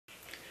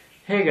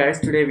Hey guys,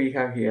 today we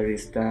have here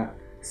is the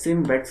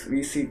Simpex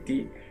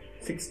VCT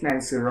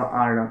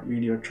 690RM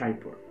video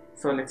tripod.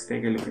 So let's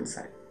take a look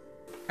inside.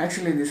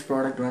 Actually this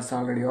product was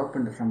already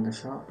opened from the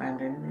shop,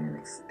 and anyway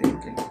let's take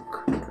a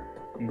look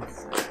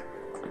inside.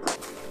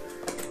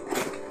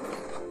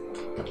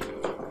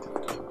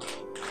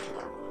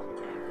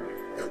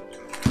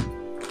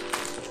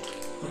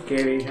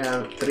 Okay, we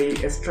have 3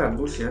 extra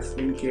bushes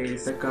in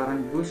case the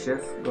current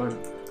bushes got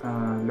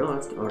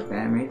lost or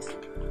damaged.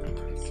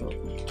 So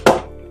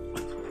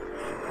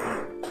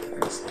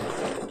let's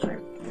take the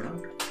tripod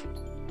out.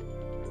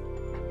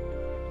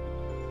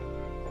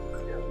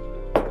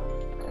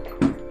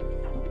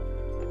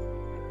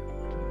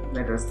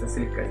 That was the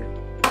silica gel.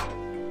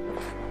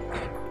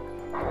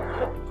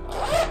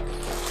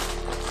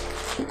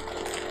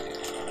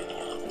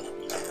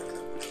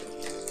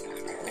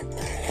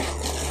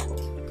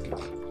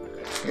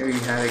 Here we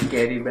have a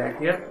carry bag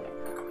here.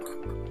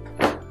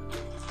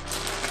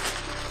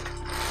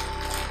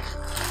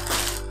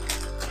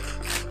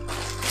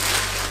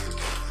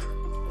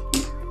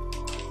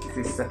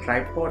 This is the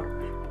tripod.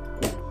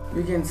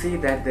 You can see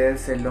that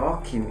there's a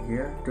lock in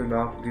here to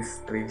lock these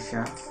 3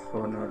 shafts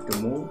for not to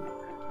move,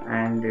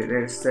 and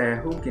there's a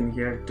hook in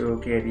here to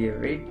carry a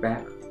weight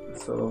back,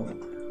 so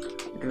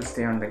it will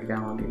stay on the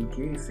ground in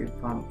case if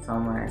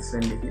someone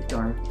accidentally hit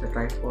on it.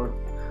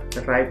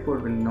 The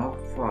tripod will not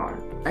fall.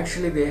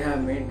 Actually they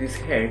have made this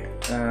head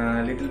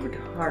a little bit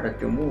harder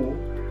to move,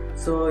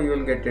 so you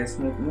will get a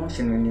smooth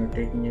motion when you're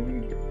taking a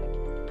video,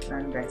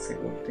 and that's a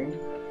good thing.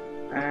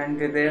 And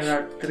there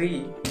are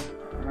 3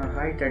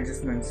 height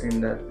adjustments in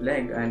the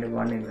leg and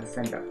 1 in the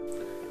center.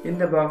 In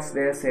the box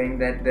they are saying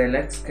that the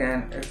legs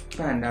can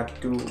expand up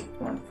to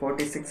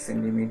 146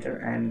 cm,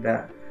 and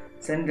the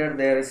center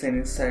there is an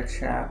inside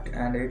shaft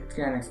and it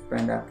can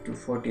expand up to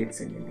 48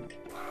 cm.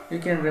 You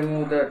can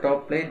remove the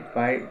top plate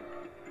by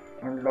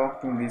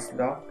unlocking this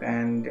lock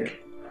and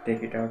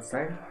take it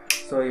outside,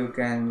 so you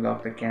can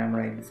lock the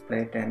camera in this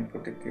plate and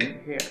put it in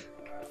here.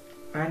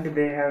 And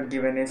they have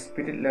given a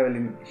spirit level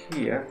in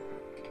here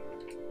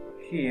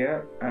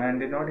and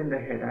not in the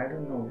head. I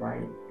don't know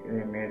why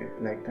they made it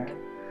like that.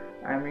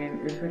 I mean,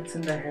 if it's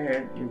in the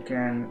head you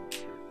can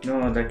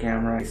know the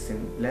camera is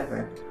in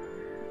level,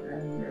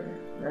 and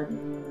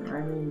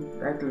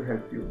that will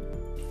help you.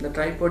 The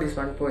tripod is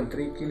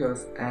 1.3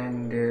 kilos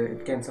and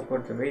it can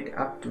support the weight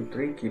up to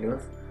 3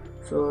 kilos,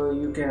 so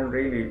you can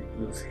really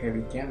use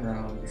heavy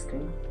camera on this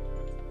thing.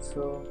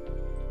 So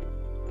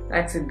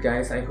that's it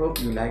guys, I hope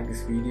you like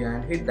this video,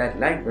 and hit that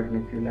like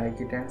button if you like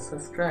it, and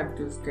subscribe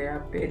to stay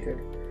updated,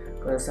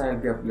 because I'll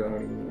be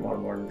uploading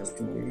more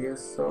interesting videos,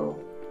 so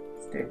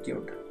stay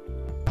tuned.